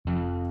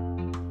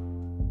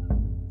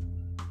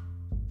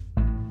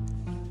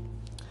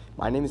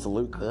My name is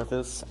Luke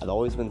Griffiths. I've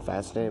always been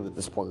fascinated with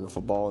the sport of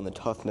football and the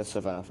toughness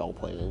of NFL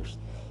players.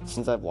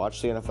 Since I've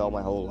watched the NFL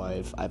my whole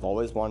life, I've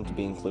always wanted to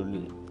be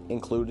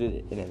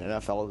included in an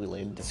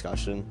NFL-related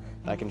discussion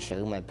that I can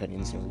share my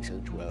opinions and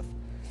research with.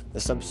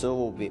 This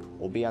episode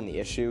will be on the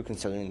issue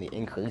concerning the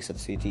increase of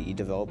CTE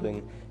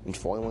developing in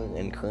former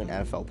and current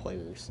NFL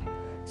players.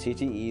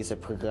 CTE is a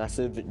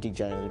progressive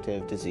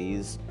degenerative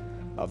disease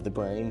of the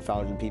brain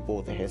found in people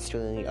with a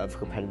history of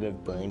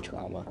repetitive brain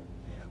trauma.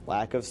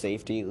 Lack of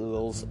safety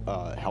rules,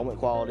 helmet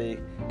quality,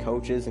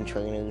 coaches and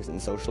trainers, and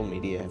social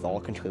media have all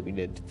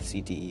contributed to the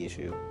CTE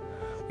issue.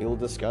 We will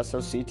discuss how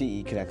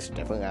CTE connects to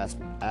different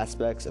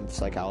aspects of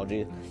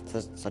psychology,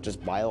 such as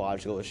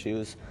biological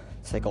issues,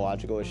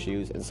 psychological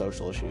issues, and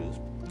social issues.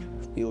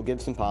 We will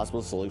give some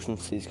possible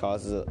solutions to these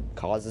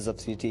causes of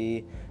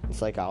CTE and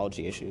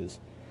psychology issues.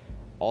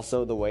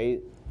 Also, the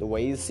ways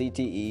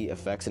CTE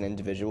affects an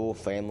individual,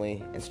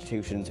 family,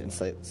 institutions, and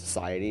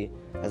society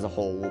as a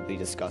whole will be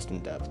discussed in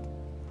depth.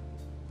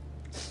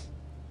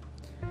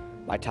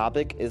 My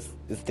topic is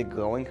the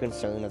growing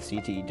concern of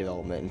CTE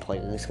development in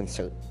players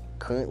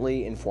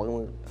currently and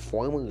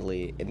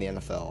formerly in the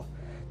NFL.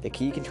 The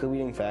key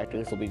contributing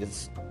factors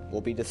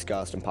will be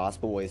discussed and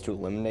possible ways to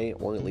eliminate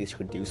or at least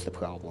reduce the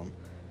problem.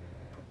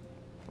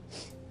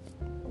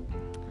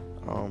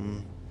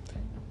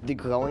 The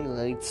growing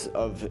rates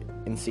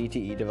in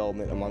CTE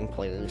development among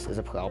players is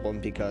a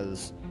problem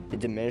because it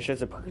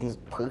diminishes a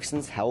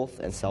person's health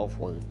and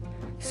self-worth.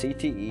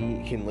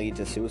 CTE can lead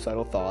to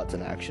suicidal thoughts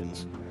and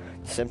actions.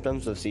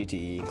 Symptoms of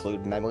CTE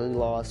include memory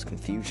loss,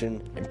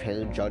 confusion,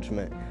 impaired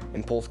judgment,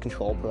 impulse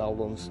control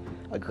problems,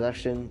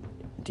 aggression,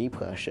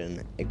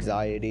 depression,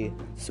 anxiety,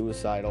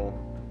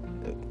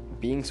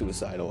 being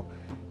suicidal,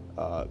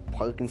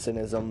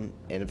 Parkinsonism,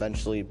 and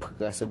eventually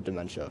progressive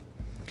dementia.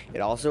 It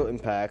also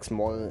impacts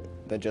more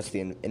than just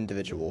the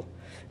individual.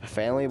 A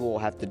family will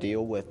have to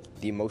deal with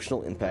the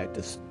emotional impact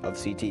of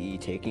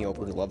CTE taking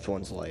over a loved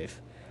one's life.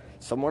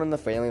 Someone in the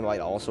family might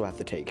also have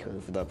to take care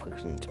of the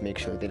person to make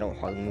sure they don't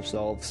harm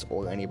themselves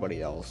or anybody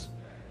else.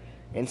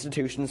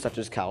 Institutions such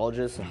as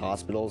colleges and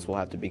hospitals will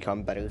have to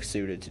become better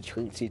suited to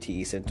treat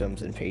CTE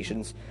symptoms in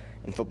patients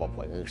and football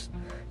players.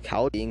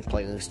 College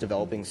players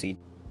developing CTE.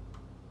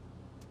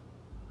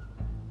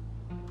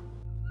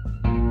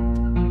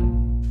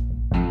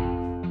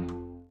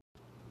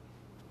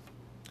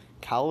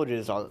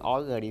 Colleges are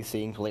already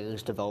seeing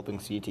players developing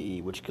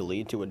CTE, which could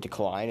lead to a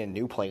decline in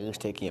new players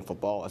taking up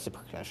football as a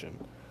profession.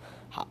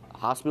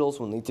 Hospitals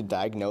will need to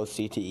diagnose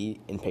CTE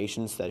in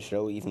patients that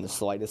show even the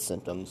slightest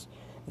symptoms.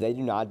 If they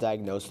do not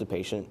diagnose the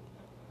patient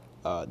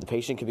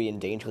could be in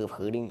danger of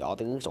hurting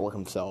others or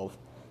himself.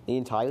 The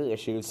entire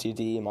issue of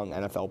CTE among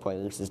NFL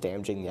players is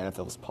damaging the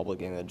NFL's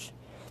public image.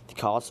 The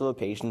cost of a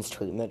patient's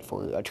treatment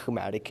for a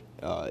traumatic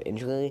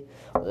injury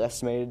are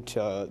estimated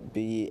to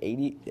be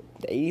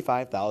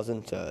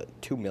 $85,000 to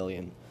 $2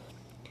 million.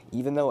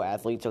 Even though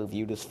athletes are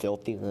viewed as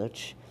filthy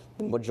rich,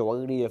 the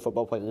majority of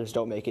football players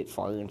don't make it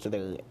far into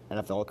their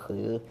NFL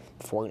career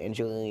before an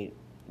injury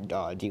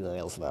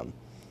derails them.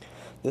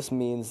 This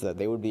means that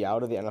they would be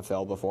out of the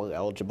NFL before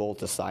eligible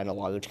to sign a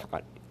large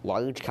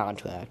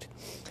contract.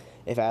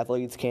 If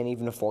athletes can't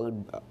even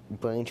afford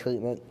brain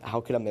treatment,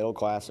 how could a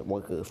middle-class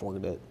worker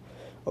afford it?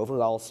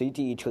 Overall,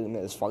 CTE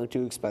treatment is far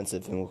too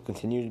expensive and will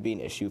continue to be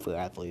an issue for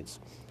athletes,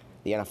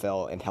 the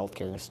NFL, and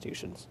healthcare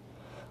institutions.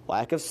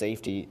 Lack of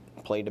safety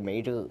played a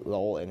major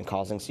role in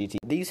causing CTE.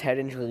 These head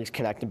injuries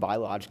connect to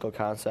biological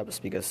concepts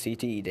because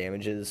CTE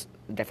damages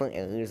different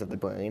areas of the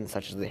brain,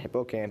 such as the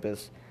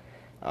hippocampus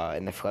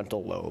and the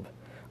frontal lobe.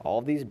 All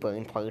of these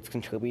brain parts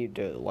contribute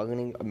to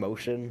learning,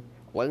 emotion,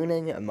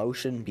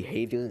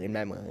 behavior, and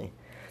memory.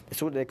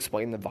 This would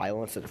explain the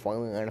violence that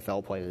former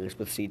NFL players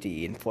with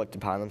CTE inflict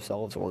upon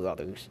themselves or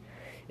others.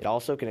 It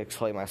also can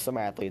explain why some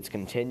athletes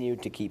continue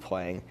to keep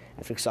playing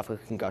after suffering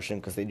concussion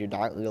because they do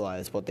not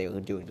realize what they are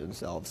doing to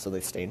themselves, so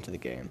they stay into the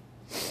game.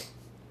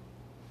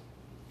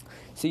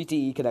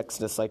 CTE connects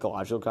to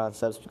psychological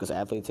concepts because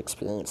athletes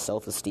experience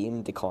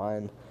self-esteem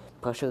decline,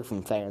 pressure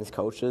from fans,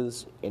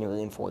 coaches, and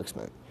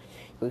reinforcement.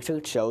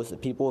 Research shows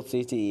that people with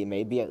CTE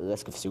may be at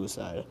risk of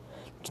suicide.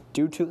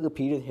 Due to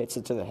repeated hits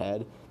to the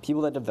head,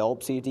 people that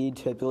develop CTE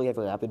typically have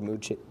rapid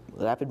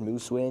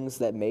mood swings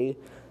that may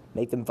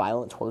make them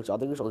violent towards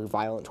others or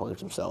violent towards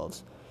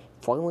themselves.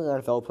 Former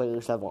NFL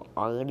players have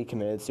already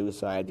committed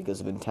suicide because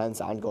of intense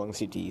ongoing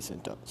CTE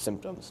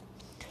symptoms.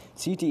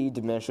 CTE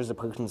diminishes a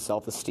person's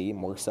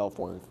self-esteem or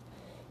self-worth.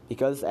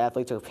 Because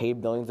athletes are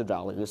paid millions of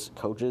dollars,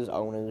 coaches,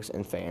 owners,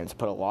 and fans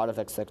put a lot of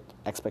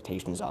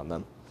expectations on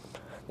them.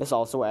 This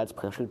also adds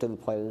pressure to the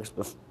players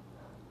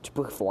to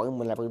perform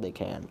whenever they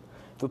can.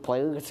 If a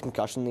player gets a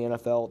concussion in the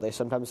NFL, they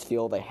sometimes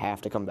feel they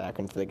have to come back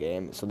into the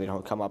game so they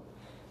don't come up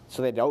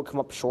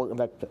short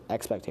of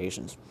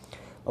expectations.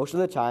 Most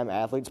of the time,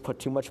 athletes put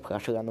too much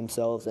pressure on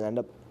themselves and end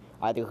up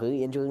either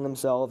re-injuring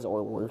themselves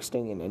or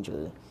worsening an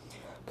injury.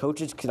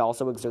 Coaches can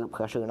also exert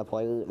pressure on a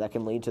player that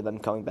can lead to them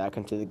coming back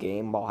into the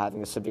game while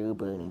having a severe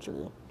brain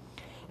injury.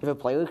 If a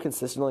player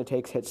consistently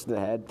takes hits to the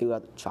head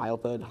throughout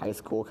childhood, high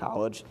school,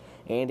 college,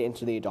 and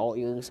into the adult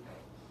years,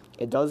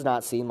 It does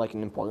not seem like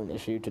an important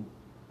issue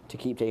to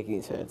keep taking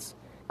these hits.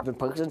 If a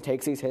person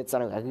takes these hits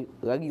on a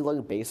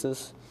regular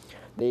basis,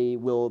 they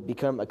will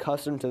become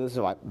accustomed to this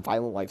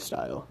violent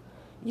lifestyle.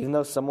 Even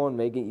though someone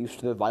may get used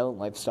to the violent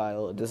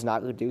lifestyle, it does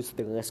not reduce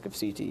the risk of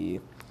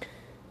CTE.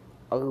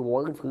 A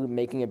reward for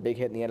making a big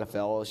hit in the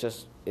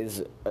NFL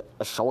is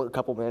a short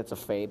couple minutes of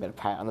fame and a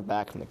pat on the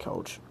back from the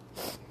coach.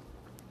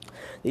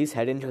 These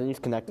head injuries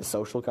connect to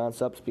social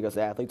concepts because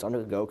athletes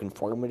undergo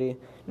conformity,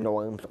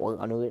 norms, or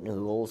unwritten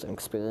rules and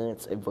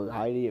experience a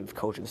variety of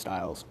coaching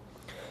styles.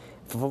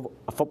 If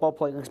a football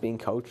player is being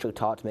coached or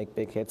taught to make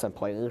big hits on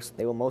players,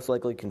 they will most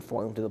likely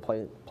conform to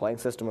the playing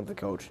system of the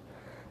coach.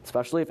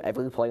 Especially if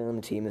every player on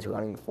the team is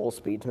running full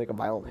speed to make a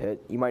violent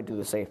hit, you might do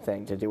the same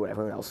thing to do what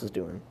everyone else is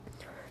doing.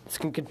 This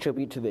can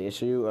contribute to the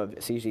issue of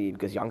CTE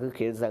because younger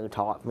kids that are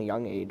taught from a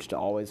young age to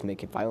always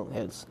make violent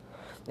hits,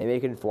 they may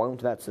conform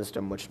to that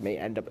system, which may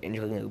end up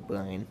injuring their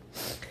brain.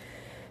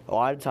 A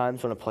lot of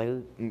times when a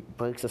player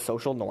breaks a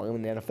social norm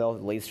in the NFL,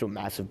 it leads to a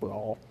massive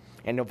brawl.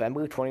 In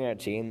November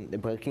 2019, the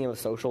breaking of a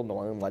social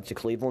norm led to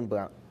Cleveland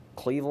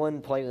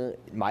player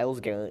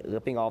Myles Garrett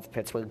ripping off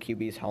Pittsburgh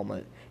QB's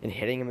helmet and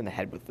hitting him in the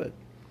head with it.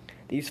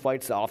 These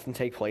fights often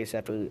take place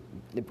after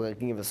the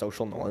breaking of a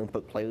social norm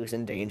put players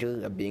in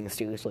danger of being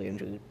seriously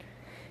injured,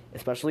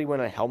 especially when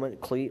a helmet,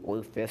 cleat,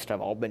 or fist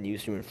have all been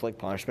used to inflict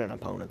punishment on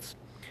opponents.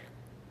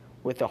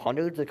 With the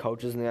hundreds of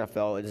coaches in the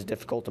NFL, it is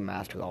difficult to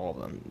master all of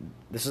them.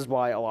 This is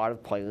why a lot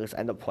of players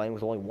end up playing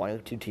with only one or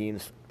two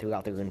teams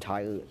throughout their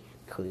entire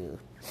career.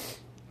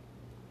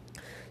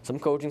 Some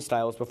coaching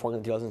styles before the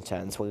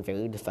 2010s were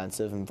very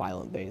defensive and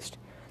violent-based.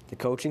 The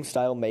coaching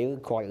style may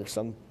require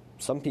some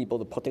people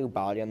to put their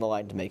body on the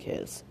line to make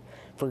hits.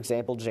 For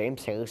example,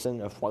 James Harrison,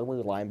 a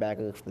former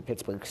linebacker for the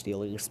Pittsburgh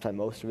Steelers, spent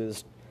most of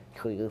his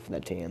career for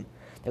that team.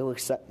 There were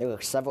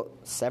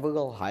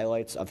several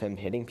highlights of him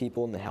hitting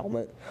people in the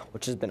helmet,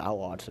 which has been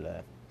outlawed today.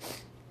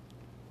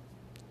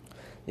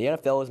 The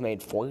NFL has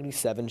made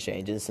 47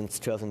 changes since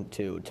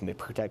 2002 to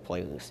protect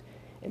players,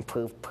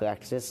 improve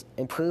practice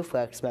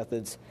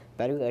methods,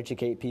 better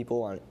educate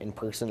people and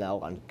personnel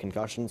on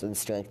concussions, and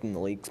strengthen the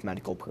league's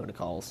medical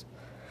protocols.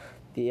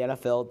 The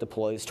NFL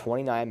deploys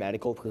 29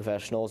 medical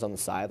professionals on the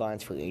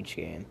sidelines for each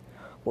game.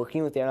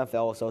 Working with the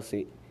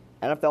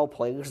NFL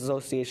Players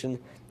Association,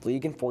 the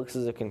league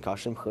enforces a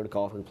concussion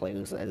protocol for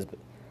players that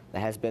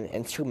has been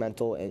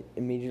instrumental in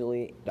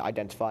immediately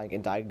identifying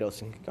and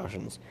diagnosing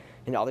concussions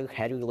and other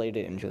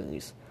head-related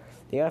injuries.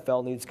 The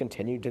NFL needs to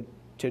continue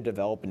to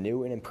develop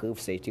new and improved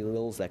safety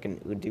rules that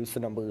can reduce the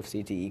number of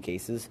CTE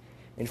cases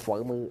in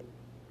former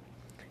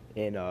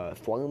and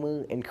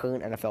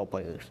current NFL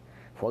players.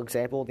 For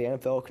example, the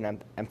NFL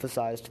can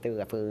emphasize to their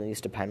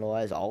referees to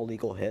penalize all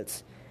illegal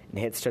hits and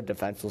hits to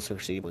defenseless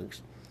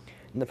receivers.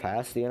 In the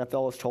past, the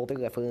NFL has told their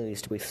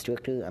referees to be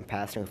stricter on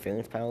pass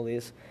interference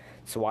penalties,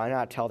 so why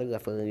not tell the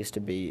referees to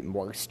be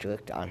more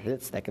strict on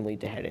hits that can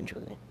lead to head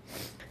injury?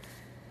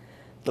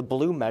 The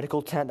blue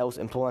medical tent that was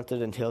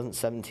implemented in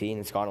 2017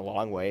 has gone a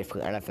long way for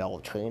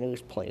NFL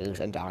trainers, players,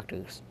 and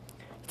doctors.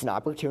 It's an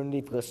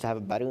opportunity for us to have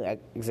a better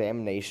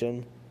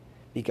examination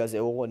because it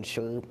will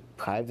ensure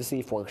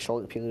privacy for a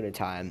short period of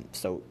time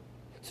so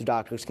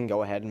doctors can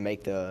go ahead and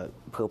make the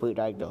appropriate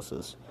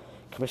diagnosis.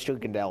 Commissioner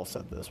Goodell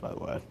said this, by the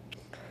way.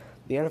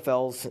 The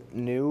NFL's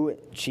new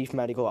Chief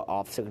Medical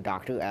Officer,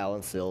 Dr.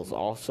 Alan Sills,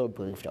 also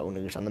briefed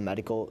owners on the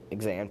medical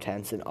exam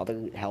tents and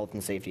other health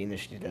and safety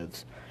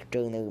initiatives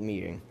during their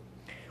meeting.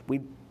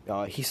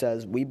 He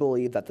says, "We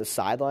believe that the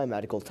sideline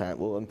medical tent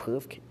will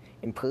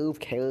improve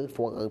care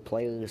for our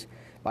players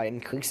by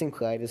increasing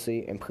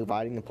privacy and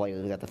providing the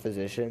players and the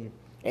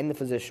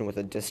physician with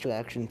a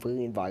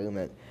distraction-free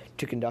environment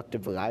to conduct a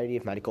variety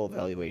of medical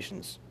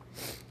evaluations.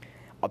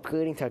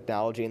 Upgrading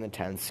technology in the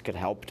tents could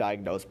help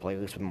diagnose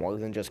players with more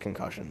than just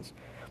concussions,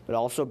 but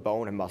also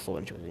bone and muscle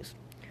injuries.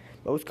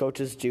 Most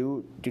coaches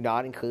do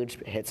not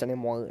encourage hits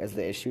anymore as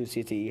the issue of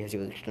CTE has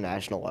reached a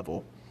national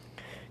level.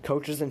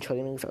 Coaches and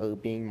trainers are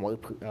being more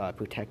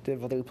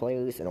protective of their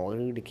players in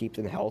order to keep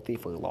them healthy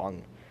for the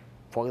long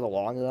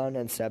run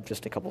instead of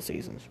just a couple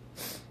seasons.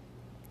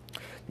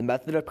 The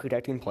method of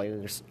protecting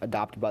players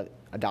adopted by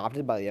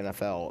the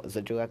NFL is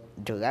a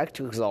direct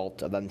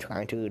result of them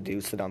trying to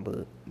reduce the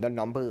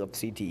number of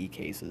CTE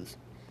cases.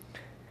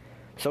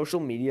 Social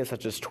media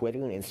such as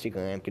Twitter and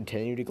Instagram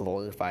continue to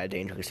glorify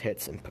dangerous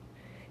hits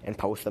and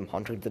post them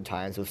hundreds of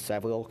times with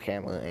several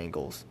camera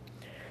angles.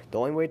 The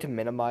only way to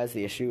minimize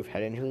the issue of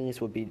head injuries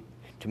would be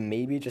to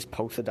maybe just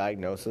post the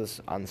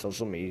diagnosis on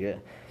social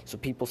media so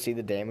people see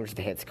the damage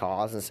the hits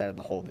cause instead of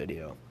the whole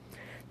video.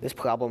 This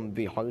problem would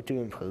be hard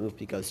to improve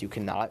because you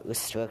cannot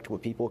restrict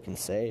what people can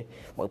say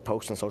or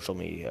post on social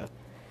media.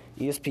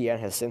 ESPN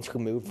has since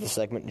removed the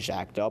segment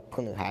Jacked Up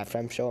from their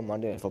halftime show on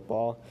Monday Night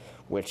Football,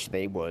 which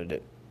they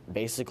would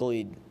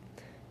basically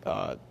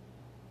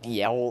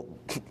yell,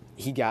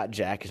 "He got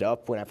jacked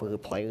up" whenever a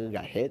player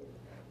got hit,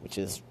 which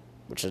is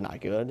not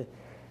good.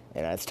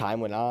 And as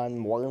time went on,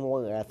 more and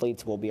more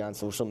athletes will be on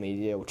social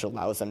media, which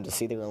allows them to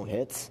see their own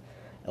hits.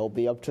 It'll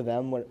be up to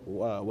them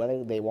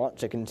whether they want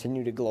to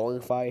continue to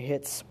glorify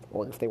hits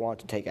or if they want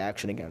to take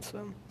action against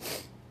them.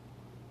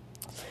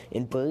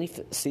 In brief,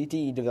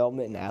 CTE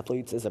development in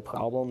athletes is a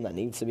problem that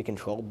needs to be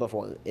controlled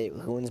before it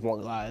ruins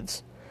more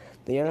lives.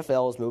 The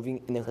NFL is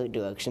moving in the right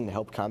direction to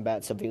help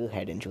combat severe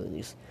head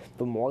injuries,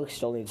 but more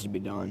still needs to be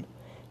done.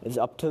 It is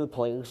up to the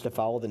players to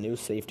follow the new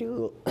safety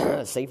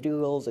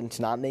rules and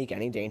to not make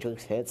any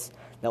dangerous hits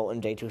that will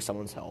endanger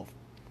someone's health.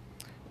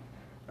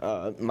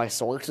 My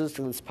sources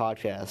for this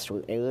podcast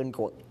were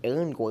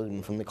Aaron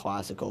Gordon from The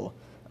Classical,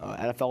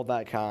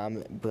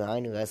 NFL.com,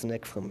 Brian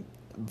Resnick from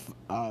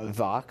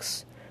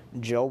Vox,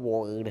 Joe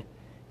Ward,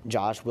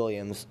 Josh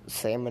Williams,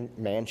 Sam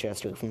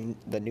Manchester from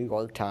The New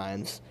York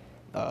Times,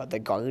 The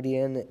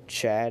Guardian,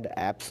 Chad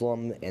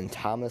Absalom, and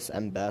Thomas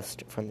M.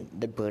 Best from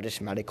the British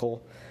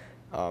Medical,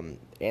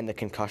 and the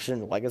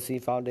Concussion Legacy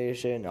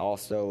Foundation,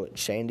 also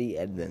Shandy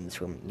Edmonds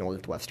from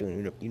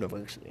Northwestern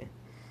University.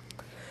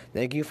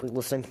 Thank you for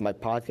listening to my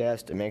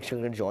podcast, and make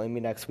sure to join me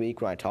next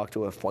week when I talk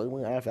to a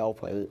former NFL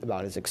player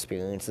about his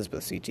experiences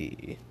with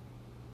CTE.